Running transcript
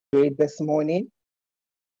pray this morning.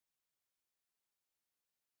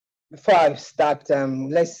 Before I start,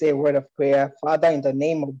 let's say a word of prayer. Father, in the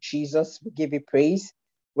name of Jesus, we give you praise.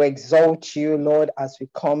 We exalt you, Lord, as we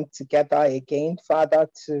come together again, Father,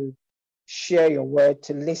 to share your word,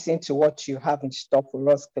 to listen to what you have in store for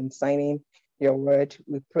us concerning your word.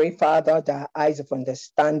 We pray, Father, that our eyes of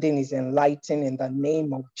understanding is enlightened in the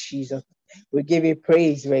name of Jesus. We give you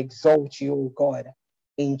praise. We exalt you, God.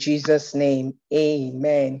 In Jesus' name,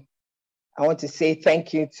 amen. I want to say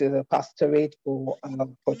thank you to the pastorate for an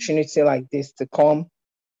opportunity like this to come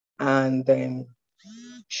and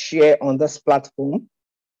share on this platform.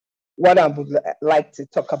 What I would like to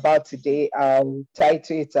talk about today, I'll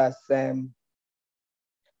title it as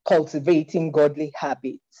Cultivating Godly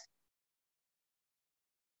Habits.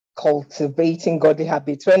 Cultivating Godly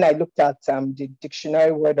Habits. When I looked at the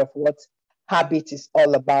dictionary word of what habit is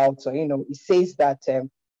all about, so, it says that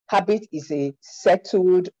habit is a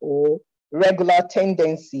settled or regular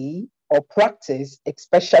tendency or practice,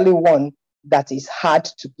 especially one that is hard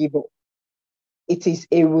to give up. It is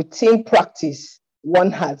a routine practice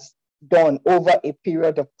one has done over a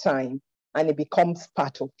period of time, and it becomes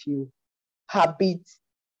part of you. Habit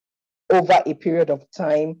over a period of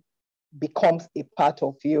time becomes a part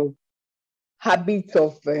of you. Habit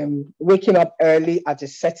of waking up early at a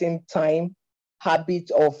certain time, habit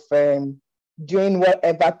of doing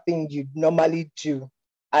whatever thing you normally do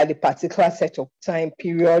at a particular set of time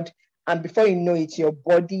period. And before you know it, your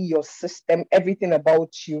body, your system, everything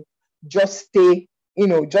about you just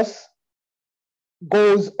just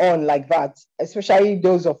goes on like that, especially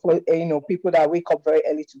those of people that wake up very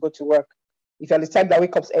early to go to work. If you're the type that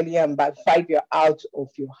wakes up early and by 5 you're out of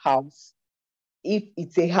your house, if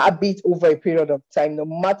it's a habit over a period of time, no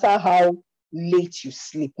matter how late you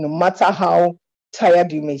sleep, no matter how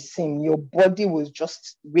tired you may seem, your body will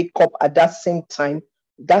just wake up at that same time,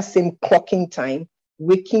 that same clocking time,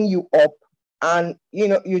 waking you up. And,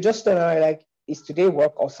 you just don't know, like, is today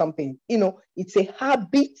work or something? It's a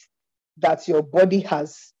habit that your body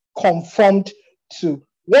has conformed to.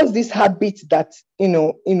 Once these habits that,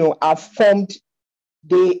 are formed,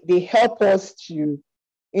 they help us to,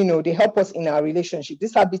 they help us in our relationship.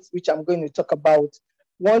 These habits, which I'm going to talk about,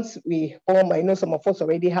 once we form, I know some of us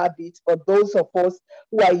already have it, but those of us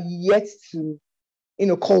who are yet to,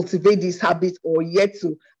 cultivate these habits or yet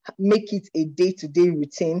to make it a day-to-day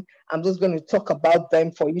routine, I'm just going to talk about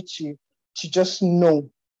them for you to just know.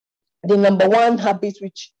 The number one habit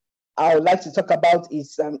which I would like to talk about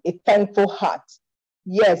is a thankful heart.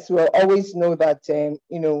 Yes, we'll always know that,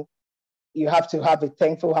 you have to have a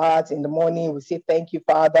thankful heart. In the morning, we say, thank you,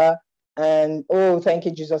 Father. And, oh, thank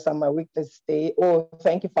you, Jesus, on my week this day. Oh,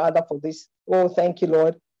 thank you, Father, for this. Oh, thank you,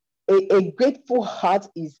 Lord. A grateful heart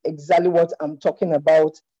is exactly what I'm talking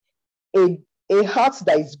about. A heart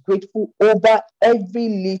that is grateful over every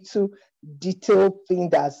little detailed thing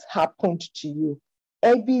that's happened to you.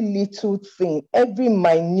 Every little thing, every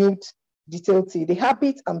minute detailed thing. The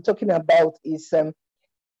habit I'm talking about is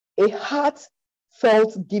a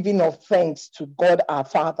heartfelt giving of thanks to God our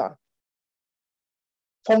Father.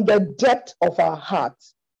 From the depth of our heart,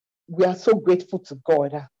 we are so grateful to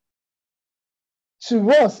God.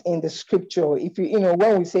 To us in the scripture, if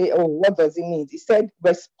when we say, oh, what does it mean? It said,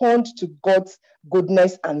 respond to God's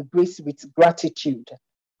goodness and grace with gratitude.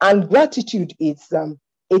 And gratitude is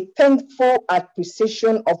a thankful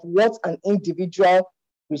appreciation of what an individual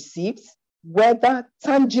receives, whether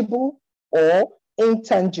tangible or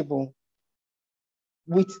intangible.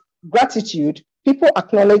 With gratitude, people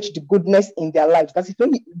acknowledge the goodness in their lives. That's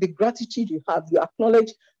only the gratitude you have, you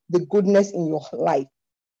acknowledge the goodness in your life.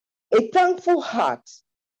 A thankful heart,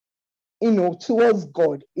 towards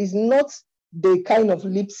God is not the kind of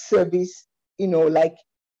lip service, like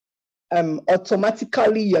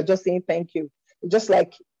automatically you're just saying thank you. Just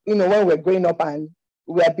like, when we're growing up and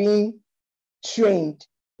we are being trained,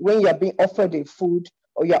 when you're being offered a food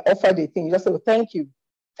or you're offered a thing, you just say, oh, thank you,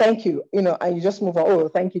 and you just move on. Oh,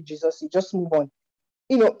 thank you, Jesus. You just move on.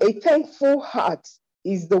 A thankful heart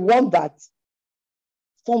is the one that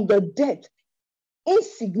from the depth,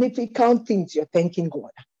 insignificant things, you're thanking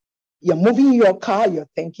God. You're moving your car, you're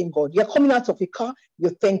thanking God. You're coming out of a car,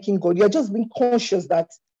 you're thanking God. You're just being conscious that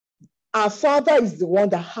our Father is the one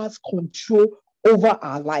that has control over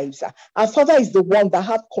our lives. Our Father is the one that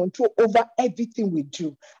has control over everything we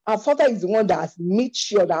do. Our Father is the one that has made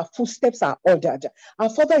sure that our footsteps are ordered.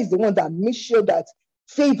 Our Father is the one that makes sure that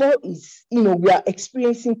favor is, we are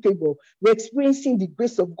experiencing favor. We're experiencing the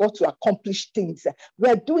grace of God to accomplish things.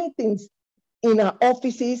 We're doing things in our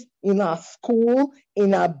offices, in our school,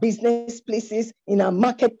 in our business places, in our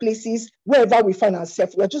marketplaces, wherever we find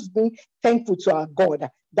ourselves. We are just being thankful to our God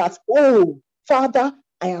that, oh, Father,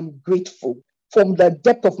 I am grateful. From the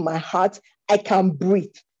depth of my heart, I can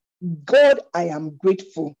breathe. God, I am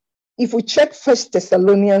grateful. If we check 1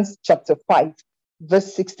 Thessalonians chapter 5,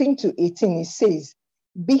 verse 16 to 18, it says,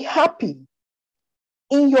 be happy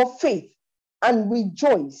in your faith and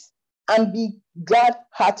rejoice and be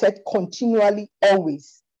glad-hearted continually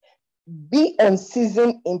always. Be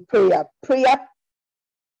unceasing in prayer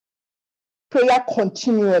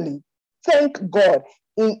continually. Thank God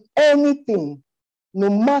in anything, no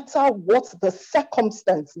matter what the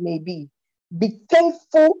circumstance may be. Be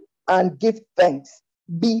thankful and give thanks.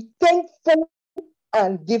 Be thankful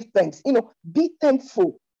and give thanks. Be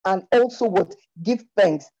thankful and also what? Give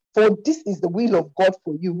thanks. For this is the will of God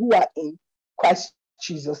for you who are in Christ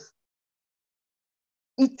Jesus.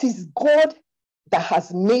 It is God that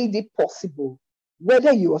has made it possible.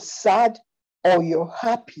 Whether you're sad or you're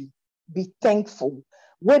happy, be thankful.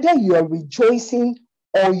 Whether you're rejoicing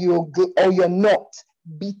or you're not,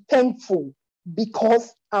 be thankful,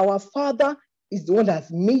 because our Father is the one that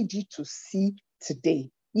has made you to see today.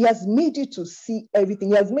 He has made you to see everything.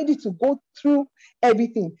 He has made you to go through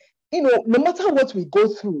everything. No matter what we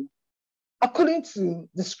go through, according to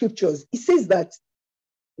the scriptures, it says that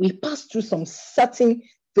we pass through some certain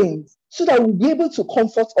things so that we'll be able to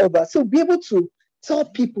comfort others. So we'll be able to tell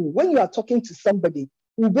people, when you are talking to somebody,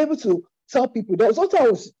 we'll be able to tell people. There was also I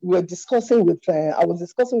was discussing with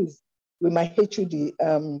my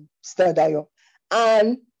HUD Stadayo,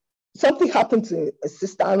 and something happened to a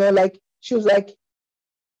sister, and she was like,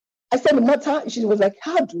 I said, no matter, she was like,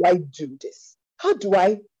 how do I do this? How do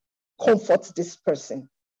I comfort this person?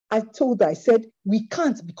 I told her, I said, we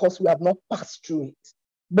can't because we have not passed through it.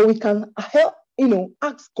 But we can help,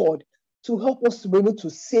 ask God to help us to be able to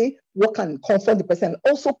say what can comfort the person, and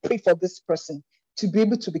also pray for this person to be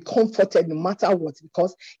able to be comforted no matter what,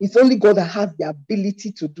 because it's only God that has the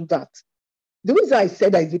ability to do that. The reason I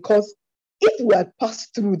said that is because if we had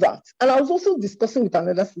passed through that, and I was also discussing with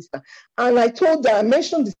another sister, and I told her, I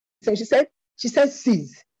mentioned this, and she said,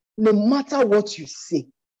 sis, no matter what you say,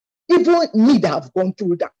 even me that have gone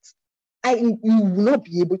through that, you will not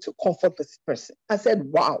be able to comfort this person. I said,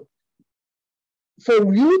 wow,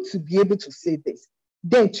 for you to be able to say this,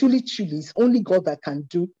 then truly, it's only God that can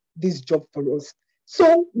do this job for us.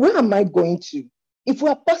 So where am I going to? If we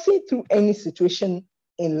are passing through any situation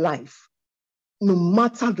in life, no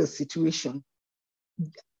matter the situation,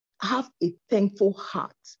 have a thankful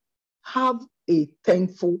heart. Have a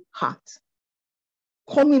thankful heart.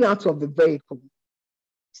 Coming out of the vehicle,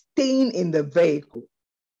 staying in the vehicle,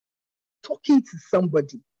 talking to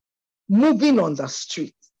somebody, moving on the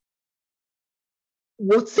street,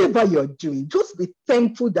 whatever you're doing, just be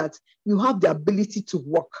thankful that you have the ability to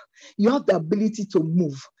walk. You have the ability to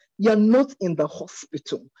move. You're not in the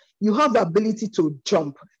hospital. You have the ability to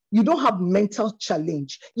jump. You don't have mental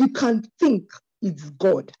challenge. You can think. It's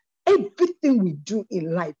God. Everything we do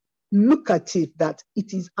in life, look at it that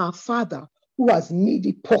it is our Father who has made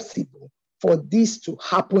it possible for this to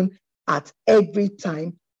happen at every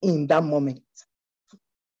time in that moment.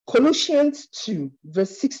 Colossians 2,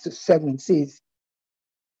 verse 6 to 7 says,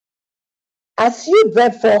 as you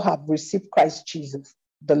therefore have received Christ Jesus,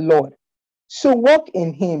 the Lord, so walk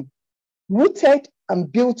in him, rooted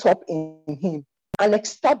and built up in him, and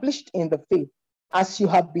established in the faith, as you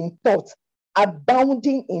have been taught,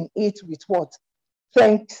 abounding in it with what?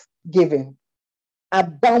 Thanksgiving.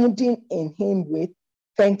 Abounding in him with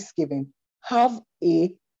thanksgiving. Have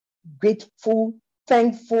a grateful,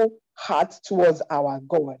 thankful heart towards our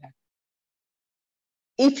God.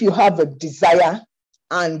 If you have a desire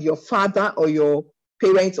and your father or your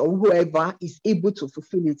parents or whoever is able to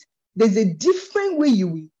fulfill it, there's a different way you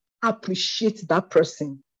will appreciate that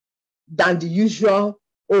person than the usual,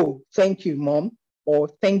 oh, thank you, mom, or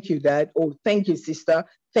thank you, dad, or thank you, sister,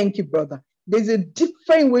 thank you, brother. There's a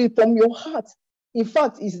different way from your heart. In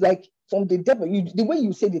fact, it's like from the devil, the way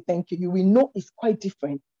you say the thank you, you will know it's quite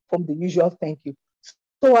different from the usual thank you.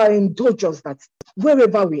 So I indulge us that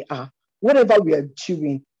wherever we are, whatever we are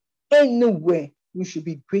doing, anywhere, we should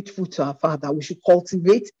be grateful to our Father. We should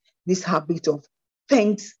cultivate this habit of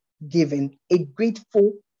thanksgiving, a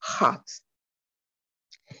grateful heart.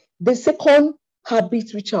 The second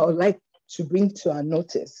habit which I would like to bring to our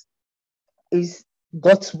notice is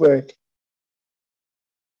God's word.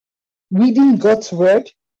 Reading God's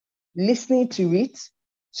word, listening to it,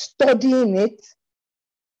 studying it.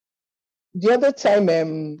 The other time,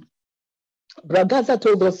 Bragaza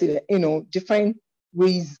told us, different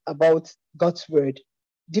ways about God's word.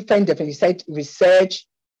 different definitions. You said research,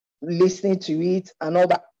 listening to it, and all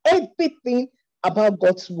that. Everything about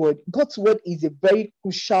God's word. God's word is a very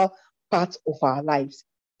crucial part of our lives.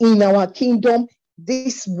 In our kingdom,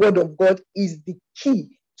 this word of God is the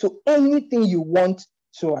key to anything you want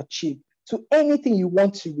to achieve, to anything you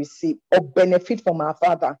want to receive or benefit from our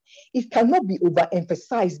Father. It cannot be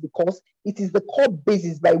overemphasized because it is the core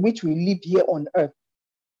basis by which we live here on earth.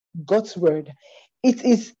 God's word. It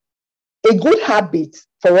is a good habit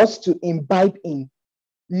for us to imbibe in,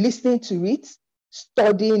 listening to it,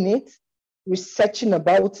 studying it, researching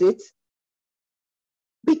about it,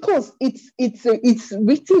 because it's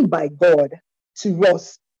written by God to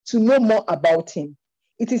us to know more about him.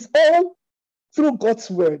 It is all through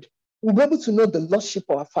God's word. We'll be able to know the Lordship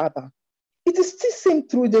of our Father. It is still same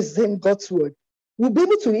through the same God's word. We'll be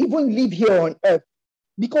able to even live here on earth,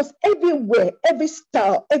 because everywhere, every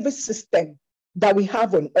style, every system that we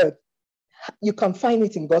have on earth, you can find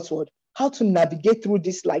it in God's word. How to navigate through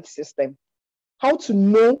this life system, how to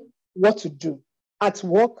know what to do at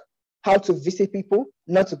work, how to visit people,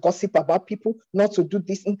 not to gossip about people, not to do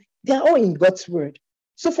this. They're all in God's word.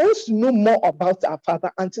 So for us to know more about our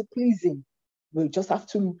Father and to please him, we'll just have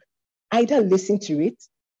to either listen to it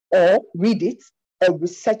or read it or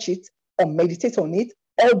research it or meditate on it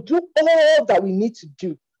or do all that we need to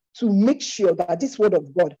do to make sure that this word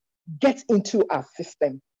of God gets into our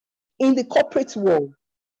system. In the corporate world,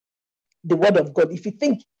 the word of God, if you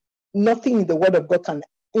think nothing in the word of God can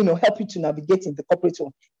help you to navigate in the corporate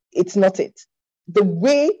world, it's not it. The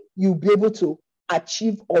way you'll be able to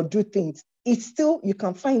achieve or do things, it's still, you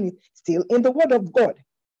can find it still in the word of God.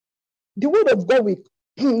 The word of God,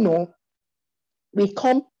 we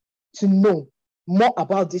come to know more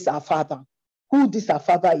about this our Father, who this our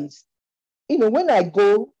Father is. When I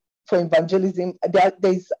go for evangelism,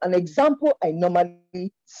 there's an example I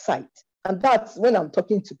normally cite, and that's when I'm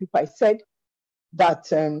talking to people. I said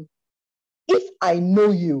that if I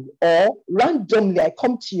know you, or randomly I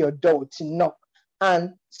come to your door to knock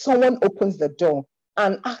and someone opens the door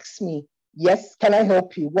and asks me, yes, can I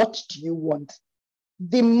help you? What do you want?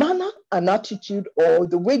 The manner and attitude or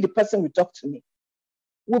the way the person will talk to me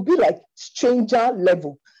will be like stranger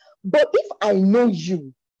level. But if I know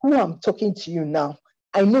you, who I'm talking to you now,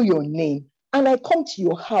 I know your name, and I come to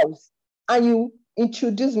your house and you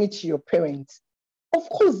introduce me to your parents, of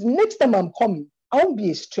course, next time I'm coming, I won't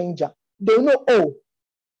be a stranger. They'll know, oh,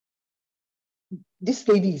 this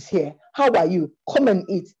lady is here. How are you? Come and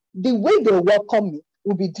eat. The way they'll welcome me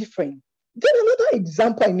will be different. Then another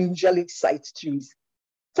example I usually cite to is,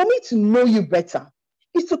 for me to know you better,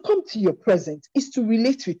 is to come to your presence, is to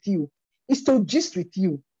relate with you, is to gist with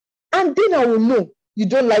you. And then I will know you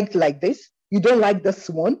don't like this, you don't like this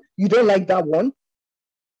one, you don't like that one.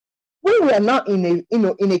 When we are now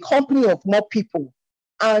in a company of more people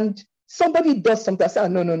and somebody does something, I say,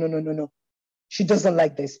 no. She doesn't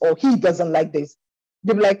like this, or he doesn't like this.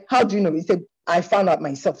 They'll be like, how do you know? He said, I found out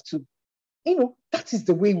myself too. That is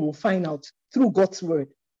the way we'll find out through God's word.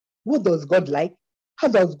 What does God like? How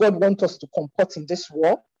does God want us to comport in this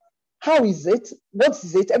world? How is it? What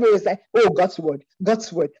is it? Everybody's like, oh, God's word,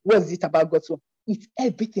 God's word. What is it about God's word? It's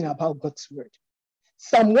everything about God's word.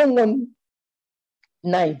 Psalm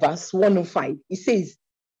 119, verse 105, it says,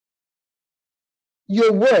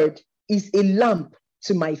 your word is a lamp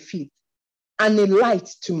to my feet and a light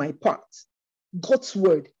to my path. God's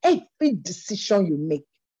word, every decision you make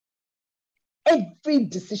is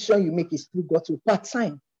through God's word. Part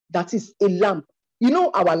time, that is a lamp.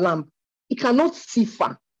 Our lamp, it cannot see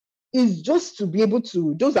far. It's just to be able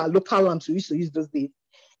to, those are local lamps we used to use those days.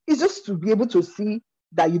 It's just to be able to see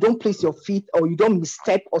that you don't place your feet or you don't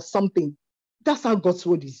misstep or something. That's how God's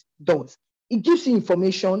word does. It gives you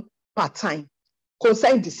information part time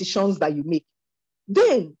concerning decisions that you make.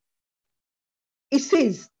 Then it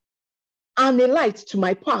says, and a light to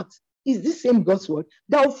my path is this same God's word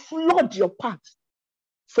that will flood your path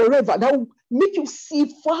forever. That will make you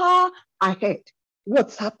see far ahead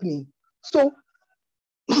what's happening. So,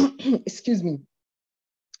 excuse me,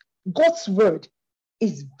 God's word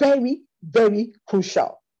is very, very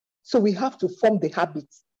crucial. So we have to form the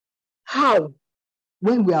habits. How?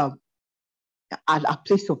 When we are at a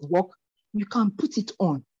place of work, you can put it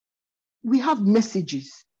on. We have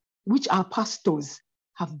messages which our pastors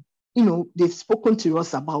have, they've spoken to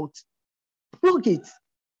us about. Plug it.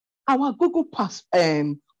 Our Google podcast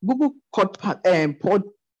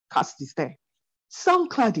is there.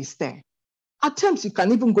 SoundCloud is there. At times, you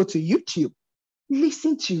can even go to YouTube,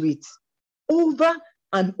 listen to it over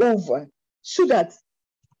and over so that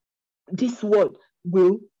this word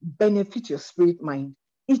will benefit your spirit mind.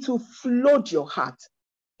 It will flood your heart.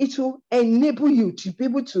 It will enable you to be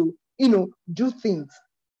able to, do things.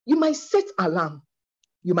 You might set alarm.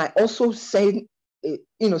 You might also send,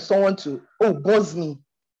 someone to, buzz me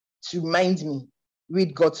to remind me,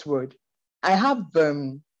 read God's word. I have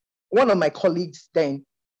one of my colleagues then,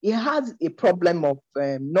 he has a problem of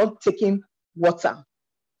not taking water.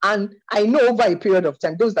 And I know over a period of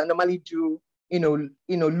time, those that normally do,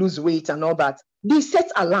 lose weight and all that, they set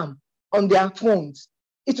alarm on their phones.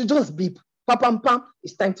 It will just beep. Pam, pam,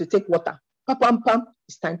 it's time to take water. Pam, pam,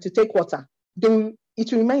 it's time to take water.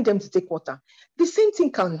 It will remind them to take water. The same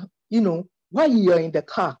thing can, while you're in the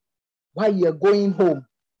car, while you're going home,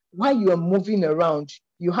 while you're moving around,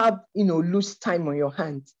 you have, loose time on your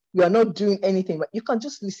hands. You are not doing anything, but you can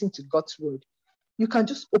just listen to God's word. You can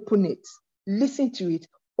just open it, listen to it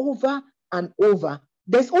over and over.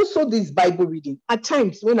 There's also this Bible reading. At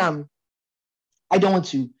times when I don't want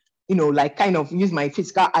to, kind of use my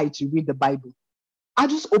physical eye to read the Bible, I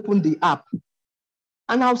just open the app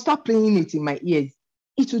and I'll start playing it in my ears.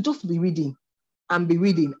 It will just be reading and be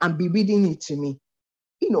reading and be reading it to me.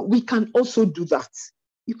 We can also do that.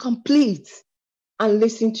 You can play it and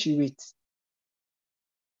listen to it.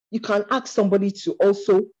 You can ask somebody to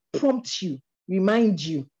also prompt you, remind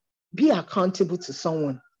you, be accountable to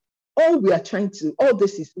someone. What I'm trying to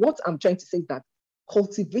say is that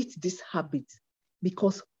cultivate this habit,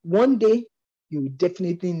 because one day you will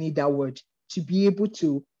definitely need that word to be able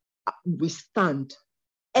to withstand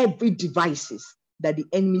every devices that the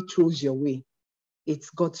enemy throws your way. It's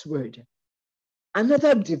God's word.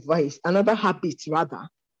 Another habit rather,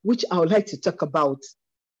 which I would like to talk about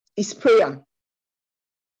is prayer.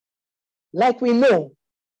 Like we know,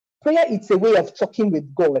 prayer is a way of talking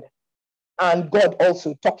with God, and God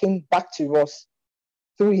also talking back to us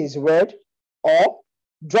through his word, or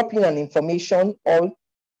dropping an information or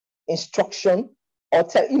instruction, or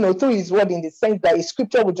through his word, in the sense that a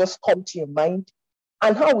scripture will just come to your mind.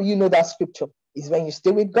 And how will you know that scripture? Is when you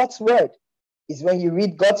stay with God's word. Is when you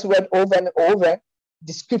read God's word over and over.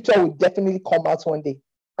 The scripture will definitely come out one day,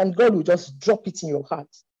 and God will just drop it in your heart.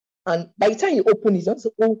 And by the time you open it, just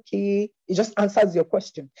okay, it just answers your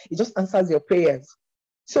question. It just answers your prayers.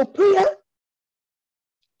 So prayer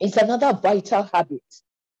is another vital habit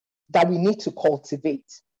that we need to cultivate.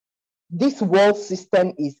 This world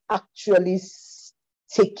system is actually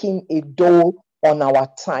taking a toll on our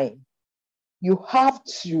time. You have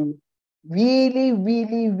to really,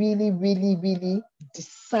 really, really, really, really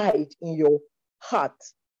decide in your heart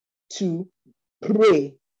to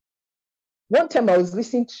pray. One time I was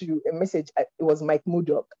listening to a message, it was Mike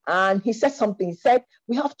Murdoch, and he said something. He said,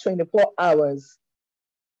 we have 24 hours.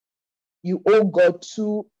 You owe God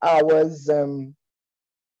 2 hours, 2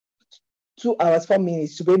 hours, 4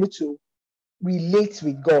 minutes to be able to relate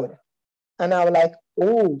with God. And I was like,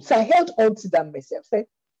 oh, so I held on to that myself.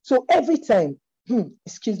 So every time,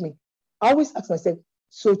 excuse me, I always ask myself,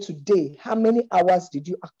 so today, how many hours did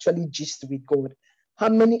you actually gist with God? How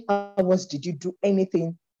many hours did you do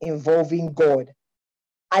anything involving God?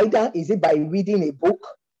 Either is it by reading a book?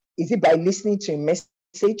 Is it by listening to a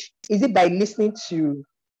message? Is it by listening to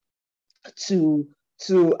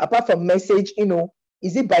apart from message,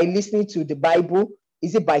 is it by listening to the Bible?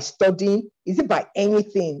 Is it by studying? Is it by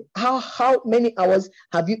anything? How many hours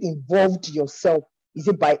have you involved yourself? Is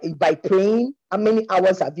it by praying? How many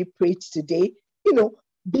hours have you prayed today?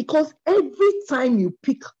 Because every time you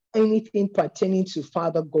pick anything pertaining to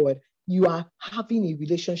Father God, you are having a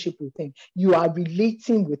relationship with him. You are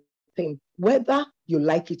relating with him, whether you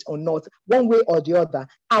like it or not, one way or the other.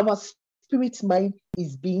 Our spirit mind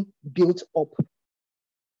is being built up.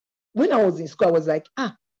 When I was in school, I was like,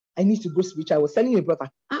 I need to go spiritual. I was telling my brother,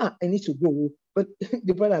 I need to go. But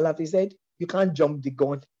the brother laughed. He said, you can't jump the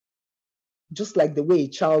gun. Just like the way a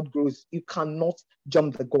child grows, you cannot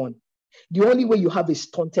jump the gun. The only way you have a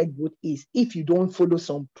stunted growth is if you don't follow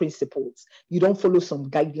some principles, you don't follow some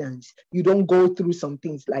guidelines, you don't go through some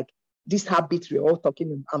things like this habit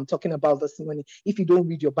I'm talking about this morning. If you don't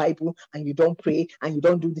read your Bible and you don't pray and you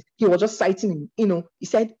don't do this, he was just citing, he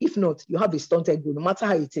said, if not, you have a stunted growth, no matter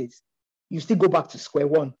how it is, you still go back to square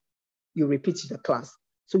one. You repeat the class.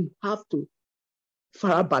 So you have to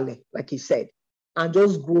farabale, like he said, and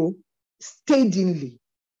just grow steadily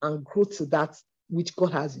and grow to that which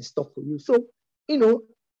God has in store for you. So,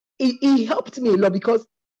 it helped me a lot, because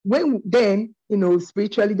when then,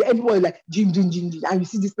 spiritually, everybody like, gym, and you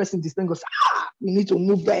see this person goes, we need to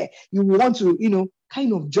move there. You want to,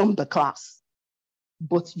 kind of jump the class.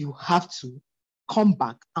 But you have to come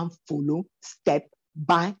back and follow step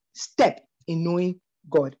by step in knowing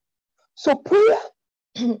God. So prayer,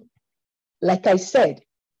 like I said,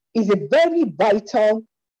 is a very vital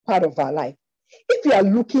part of our life. If you are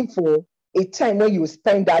looking for a time when you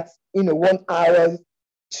spend that, 1 hour,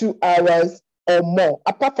 2 hours or more,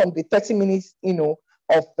 apart from the 30 minutes,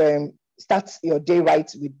 of start your day right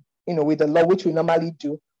with, with the Lord, which we normally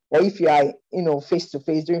do, or if you are, face to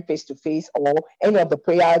face, doing face to face, or any of the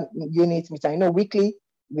prayer units, which I know weekly,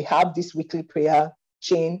 we have this weekly prayer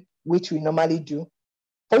chain, which we normally do.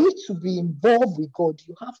 For you to be involved with God,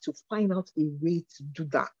 you have to find out a way to do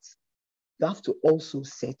that. You have to also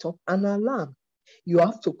set up an alarm. You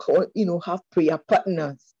have to call, have prayer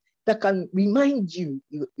partners that can remind you.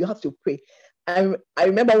 You have to pray. I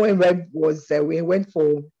remember when Reb was, we went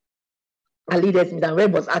for a leaders meeting, and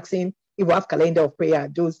Reb was asking if we have calendar of prayer.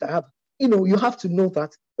 Those that have, you have to know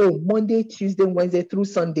that, Monday, Tuesday, Wednesday through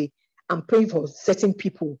Sunday, I'm praying for certain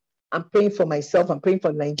people. I'm praying for myself. I'm praying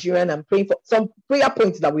for Nigerian. I'm praying for some prayer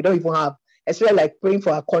points that we don't even have, especially like praying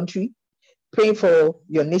for our country, praying for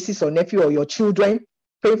your nieces or nephew or your children,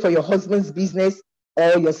 praying for your husband's business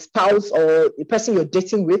or your spouse or the person you're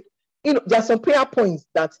dating with. There are some prayer points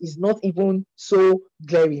that is not even so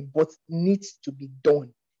glaring, but needs to be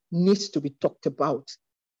done, needs to be talked about.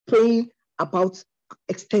 Praying about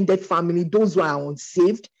extended family, those who are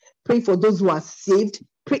unsaved, praying for those who are saved,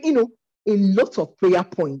 pray, a lot of prayer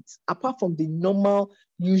points, apart from the normal,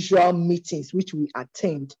 usual meetings which we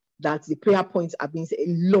attend, that the prayer points are being said a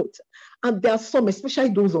lot. And there are some, especially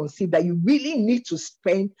those on seed, that you really need to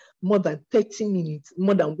spend more than 30 minutes,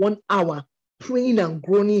 more than 1 hour praying and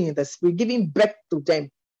groaning in the spirit, giving birth to them,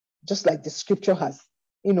 just like the scripture has,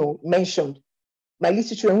 mentioned. My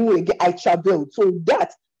little children who will get, I travel. So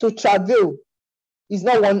that to travel is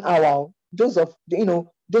not 1 hour. Those of,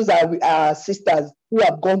 those are our sisters who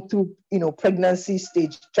have gone through, pregnancy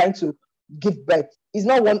stage, trying to give birth. It's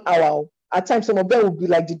not 1 hour. At times, some of them will be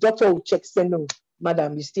like, the doctor will check, say, no,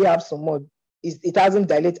 madam, you still have some more. It hasn't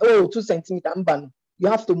dilated. 2 centimeters. You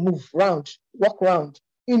have to move round, walk around.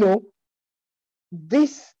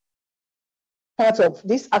 This part of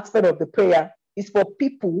this aspect of the prayer is for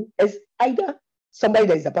people as either somebody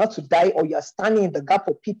that is about to die or you're standing in the gap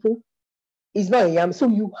for people. It's not a yam. So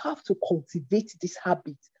you have to cultivate this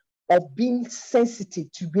habit of being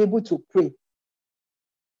sensitive to be able to pray.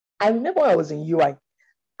 I remember when I was in UI,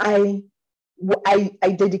 I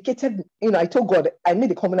dedicated, I told God, I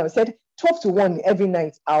made a comment, I said 12 to 1 every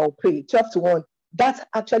night I'll pray, 12 to 1. That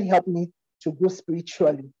actually helped me to grow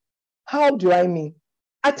spiritually. How do I mean?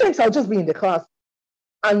 At times I'll just be in the class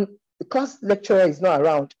and the class lecturer is not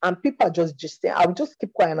around and people are just saying, I'll just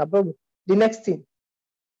keep quiet and about the next thing.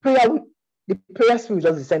 The prayer spirit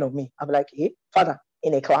just descend on me. I'm like, hey, Father,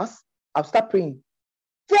 in a class, I'll start praying.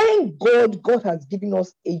 Thank God, God has given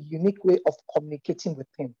us a unique way of communicating with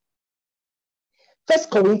him. 1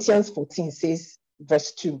 Corinthians 14 says,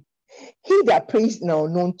 verse 2, he that prays in an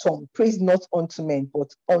unknown tongue, prays not unto men,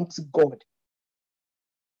 but unto God.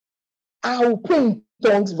 I will pray in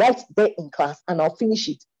tongues right there in class and I'll finish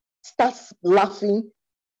it. Start laughing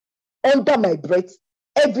under my breath,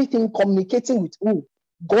 everything communicating with who?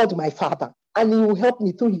 God, my Father. And he will help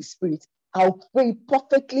me through his spirit. I'll pray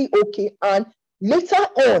perfectly okay. And later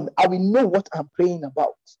on, I will know what I'm praying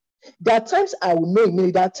about. There are times I will know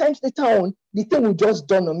immediately. There are times later on, the thing will just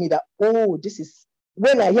dawn on me that, this is,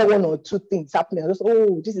 when I hear 1 or 2 things happening, I just,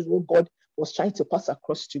 this is what God was trying to pass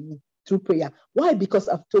across to me through prayer. Why? Because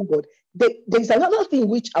I've told God. There's another thing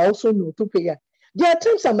which I also know through prayer. There are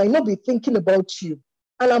times I might not be thinking about you,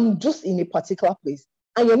 and I'm just in a particular place,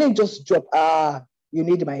 and your name just drop. You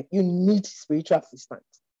need spiritual assistance.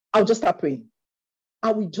 I'll just start praying.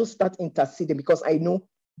 I will just start interceding because I know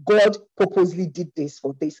God purposely did this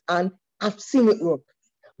for this, and I've seen it work.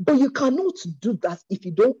 But you cannot do that if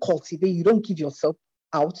you don't cultivate, you don't give yourself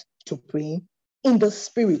out to praying in the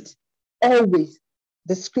spirit. Always.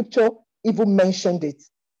 The scripture even mentioned it.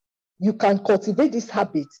 You can cultivate this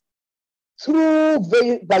habit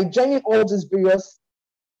by joining all these various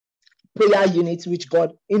prayer units which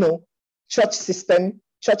God,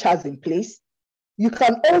 church has in place. You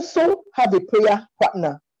can also have a prayer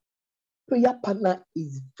partner. Prayer partner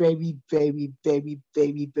is very, very, very,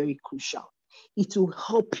 very, very crucial. It will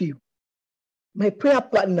help you. My prayer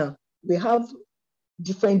partner, we have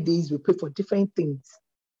different days, we pray for different things.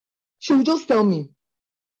 She will just tell me,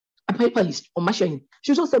 a prayer list on my sharing.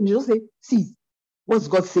 She'll just tell me, she'll just say, see, what's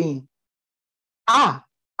God saying?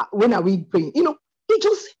 When are we praying? It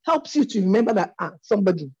just helps you to remember that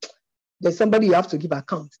there's somebody you have to give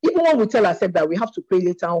account. Even when we tell ourselves that we have to pray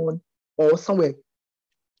later on or somewhere,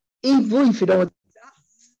 even if you don't,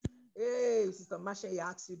 hey, Sister Masha, he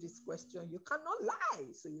asks you this question, you cannot lie,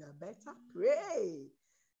 so you better pray.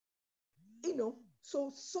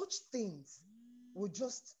 So such things will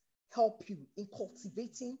just help you in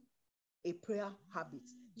cultivating a prayer habit.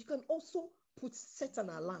 You can also set an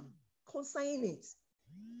alarm concerning it.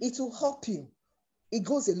 It will help you. It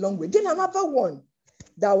goes a long way. Then another one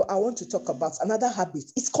that I want to talk about, another habit,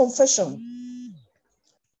 is confession.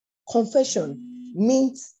 Confession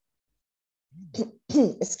means,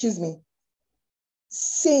 excuse me,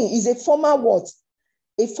 saying is a formal word,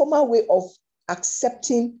 a formal way of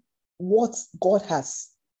accepting what God has,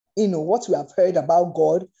 what we have heard about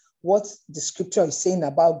God, what the scripture is saying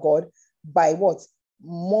about God, by what?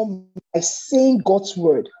 By saying God's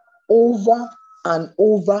word over and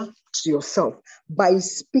over to yourself, by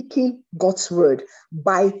speaking God's word,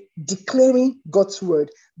 by declaring God's word,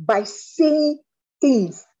 by saying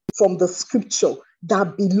things from the scripture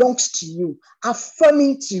that belongs to you,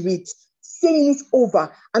 affirming to it, saying it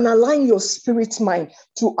over, and allowing your spirit mind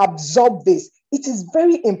to absorb this. It is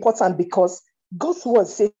very important because God's word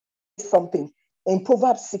says something in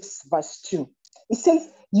Proverbs 6 verse 2. It says,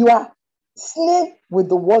 you are snared with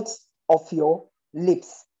the words of your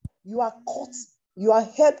lips. You are caught, you are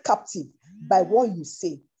held captive by what you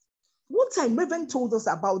say. One time, Reverend told us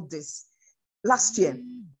about this last year,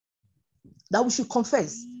 that we should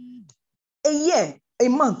confess a year, a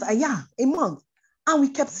month, a month. And we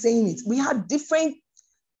kept saying it. We had different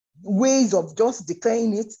ways of just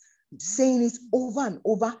declaring it, saying it over and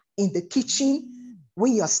over in the kitchen,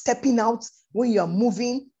 when you're stepping out, when you're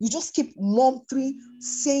moving. You just keep monthly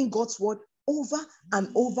saying God's word over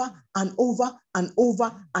and over and over and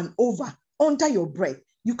over and over under your breath.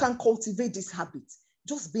 You can cultivate this habit,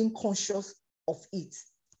 just being conscious of it.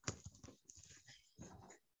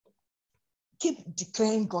 Keep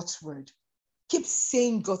declaring God's word. Keep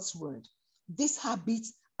saying God's word. These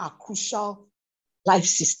habits are crucial life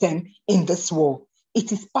system in this world.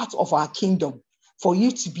 It is part of our kingdom for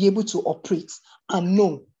you to be able to operate and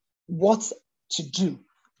know what to do.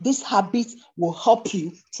 This habit will help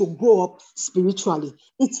you to grow up spiritually.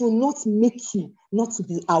 It will not make you not to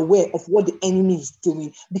be aware of what the enemy is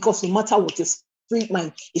doing, because no matter what, your spirit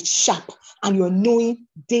mind is sharp and you're knowing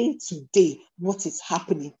day to day what is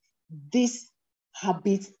happening. This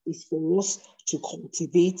habit is for us to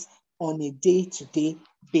cultivate on a day-to-day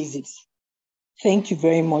basis. Thank you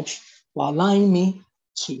very much for allowing me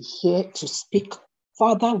to speak.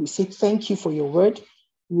 Father, we say thank you for your word.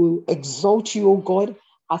 We'll exalt you, O God,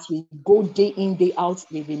 as we go day in, day out.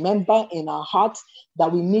 We remember in our hearts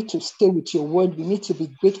that we need to stay with your word. We need to be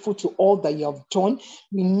grateful to all that you have done.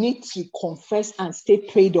 We need to confess and stay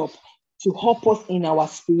prayed up to help us in our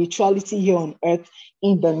spirituality here on earth,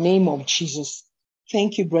 in the name of Jesus.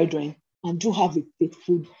 Thank you, brethren, and do have a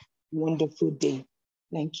faithful, wonderful day.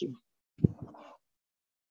 Thank you.